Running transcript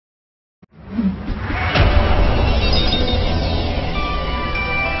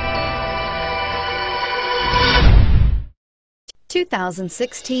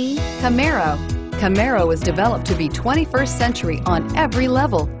2016 Camaro. Camaro was developed to be 21st century on every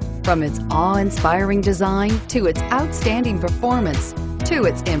level, from its awe-inspiring design to its outstanding performance to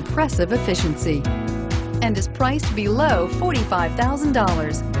its impressive efficiency, and is priced below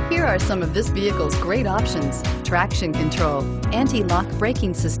 $45,000. Here are some of this vehicle's great options: traction control, anti-lock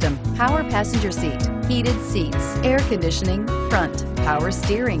braking system, power passenger seat, heated seats, air conditioning, front, power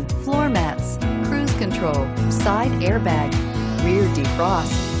steering, floor mats, cruise control, side airbag, rear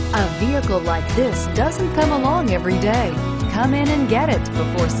defrost. A vehicle like this doesn't come along every day. Come in and get it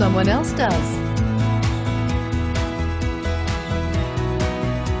before someone else does.